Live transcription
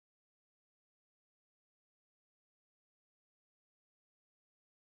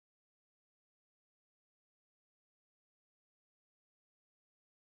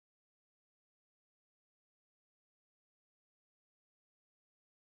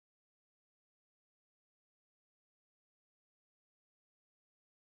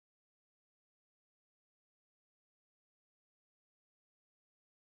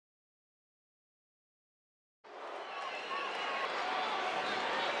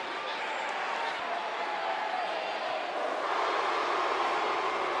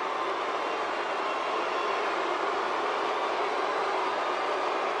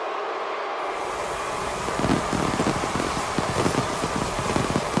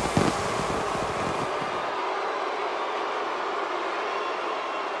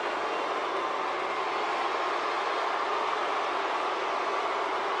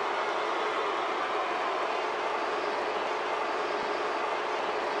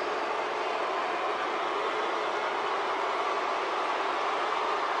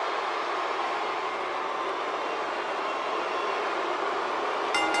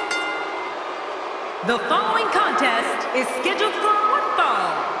The following contest is scheduled for one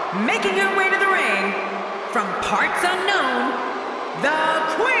fall. Making her way to the ring, from parts unknown, the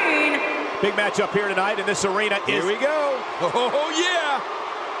Queen. Big matchup here tonight in this arena. Here we go. Oh, yeah.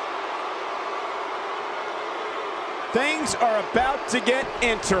 Things are about to get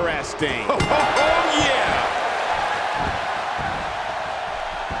interesting. Oh, yeah.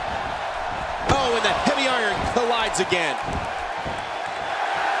 Oh, and the heavy iron collides again.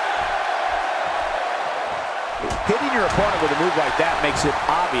 Hitting your opponent with a move like that makes it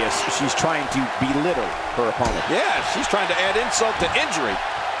obvious she's trying to belittle her opponent. Yeah, she's trying to add insult to injury.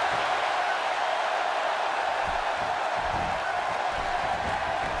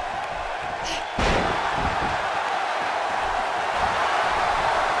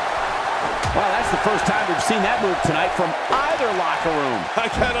 Well, that's the first time we've seen that move tonight from either locker room.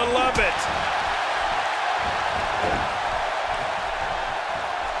 I gotta love it.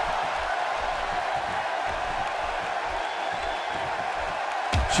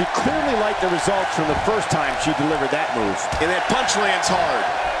 She clearly liked the results from the first time she delivered that move. And that punch lands hard.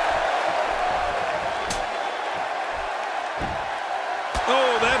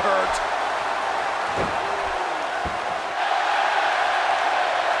 Oh, that hurt.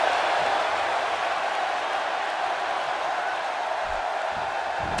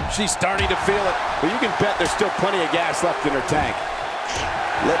 She's starting to feel it. But you can bet there's still plenty of gas left in her tank.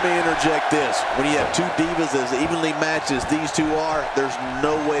 Let me interject this. When you have two divas as evenly matched as these two are, there's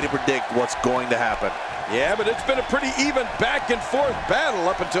no way to predict what's going to happen. Yeah, but it's been a pretty even back and forth battle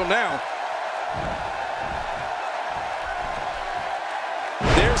up until now.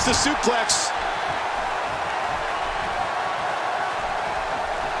 There's the suplex.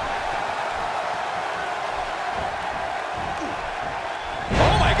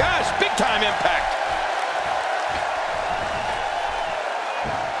 Oh my gosh, big time impact.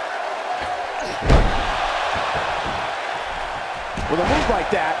 With a move like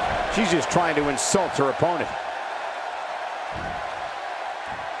that, she's just trying to insult her opponent.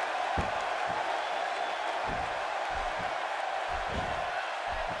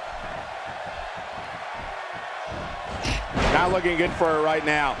 Not looking good for her right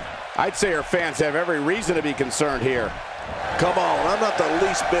now. I'd say her fans have every reason to be concerned here. Come on, I'm not the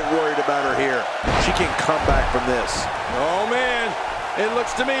least bit worried about her here. She can come back from this. Oh man, it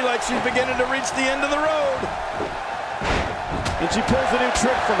looks to me like she's beginning to reach the end of the road. And she pulls a new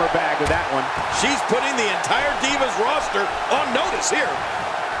trick from her bag with that one. She's putting the entire Divas roster on notice here.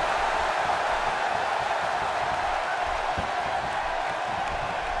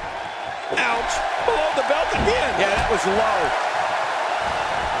 Ouch. Below the belt again. Yeah, that was low.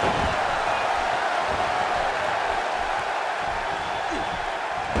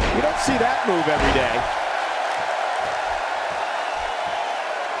 You don't see that move every day.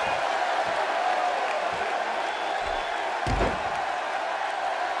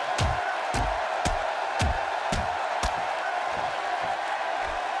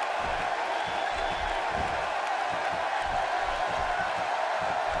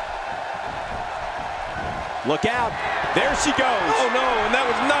 Look out. There she goes. Oh, no, and that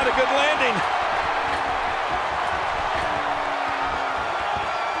was not a good landing.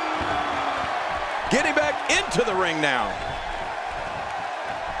 Getting back into the ring now.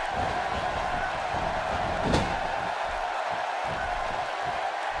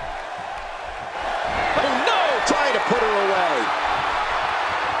 Oh, no! Trying to put her away.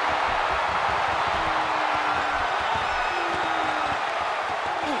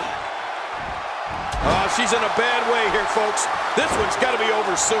 She's in a bad way here, folks. This one's got to be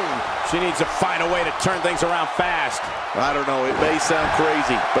over soon. She needs to find a way to turn things around fast. I don't know, it may sound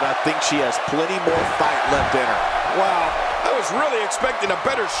crazy, but I think she has plenty more fight left in her. Wow, I was really expecting a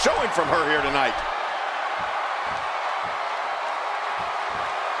better showing from her here tonight.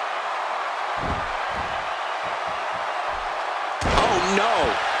 Oh no,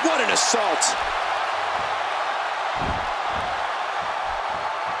 what an assault.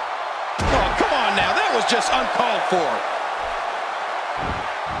 Now, that was just uncalled for.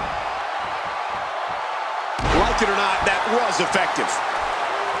 Like it or not, that was effective.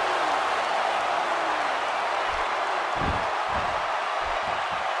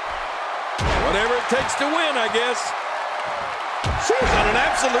 Whatever it takes to win, I guess. She's on an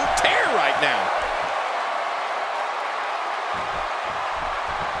absolute tear right now.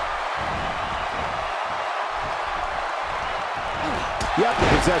 You have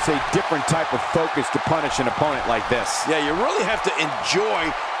to possess a different type of focus to punish an opponent like this. Yeah, you really have to enjoy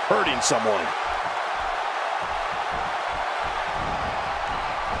hurting someone.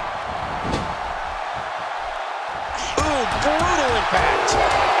 Ooh, brutal impact.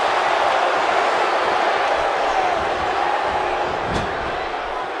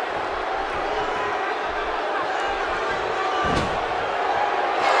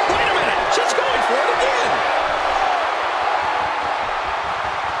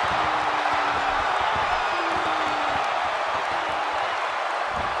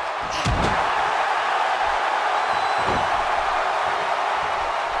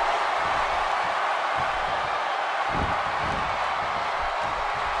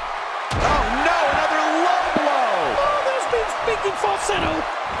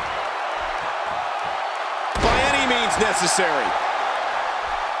 By any means necessary.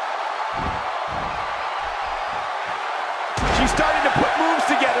 She's starting to put moves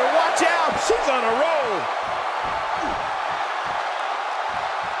together. Watch out. She's on a roll.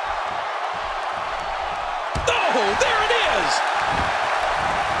 Oh, there it is.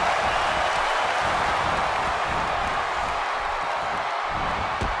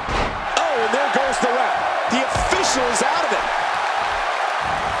 Oh, and there goes the ref. The official is out of it.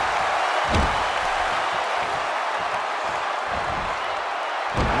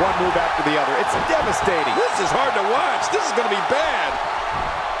 One move after the other. It's devastating. This is hard to watch. This is going to be bad.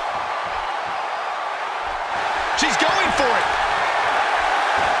 She's going for it.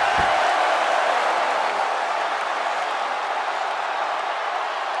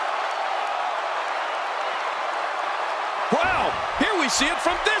 Wow, here we see it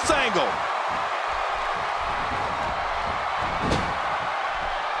from this angle.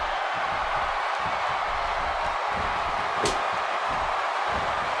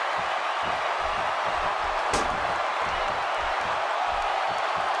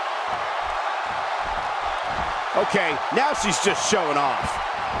 Okay, now she's just showing off.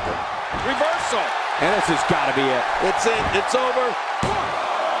 Reversal. And this has got to be it. It's in. It's over. 1,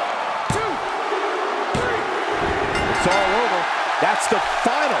 2, 3. It's all over. That's the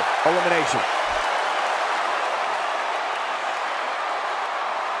final elimination.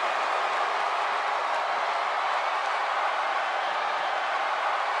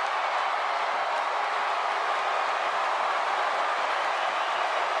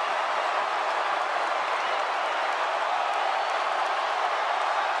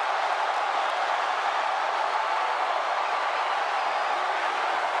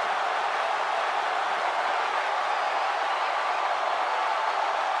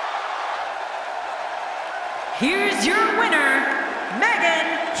 Here's your winner,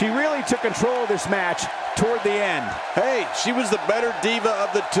 Megan. She really took control of this match toward the end. Hey, she was the better diva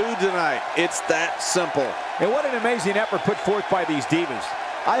of the two tonight. It's that simple. And what an amazing effort put forth by these divas.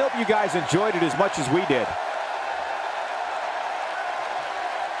 I hope you guys enjoyed it as much as we did.